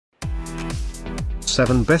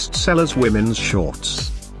7 Bestsellers Women's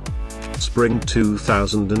Shorts. Spring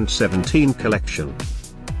 2017 Collection.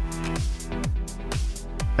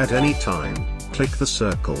 At any time, click the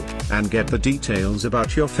circle, and get the details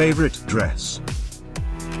about your favorite dress.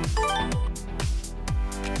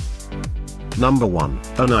 Number 1,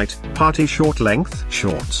 a night party short length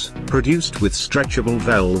shorts, produced with stretchable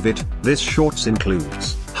velvet. This shorts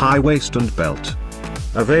includes high waist and belt.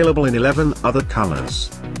 Available in 11 other colors.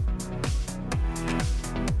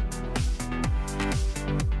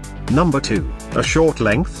 Number 2, a short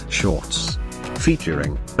length shorts,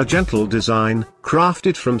 featuring a gentle design,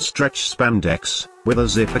 crafted from stretch spandex, with a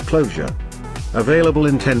zipper closure. Available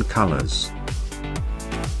in 10 colors.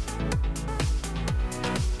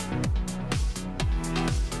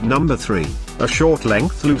 Number 3, a short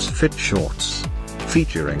length loose fit shorts,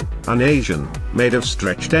 featuring an Asian, made of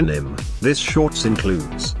stretch denim. This shorts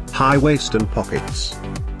includes high waist and pockets.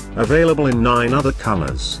 Available in 9 other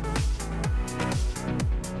colors.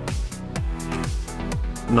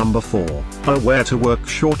 Number 4, a wear to work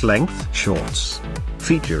short length shorts,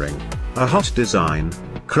 featuring a hot design,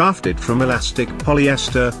 crafted from elastic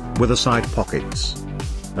polyester, with a side pockets.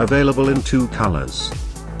 Available in 2 colors.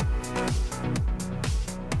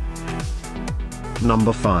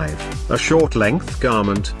 Number 5, a short length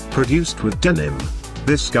garment, produced with denim.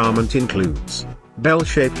 This garment includes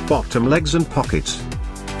bell-shaped bottom, legs and pockets.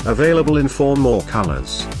 Available in 4 more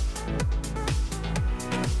colors.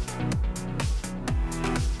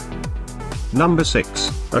 Number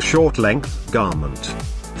 6, a short length garment,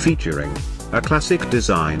 featuring a classic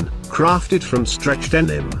design, crafted from stretch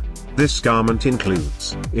denim. This garment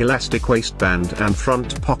includes elastic waistband and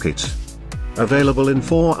front pocket. Available in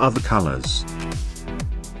 4 other colors.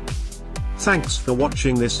 Thanks for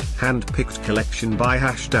watching this hand-picked collection by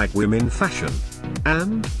 #WomenFashion.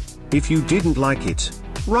 And if you didn't like it,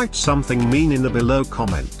 write something mean in the below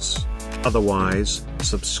comments. Otherwise,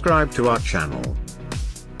 subscribe to our channel.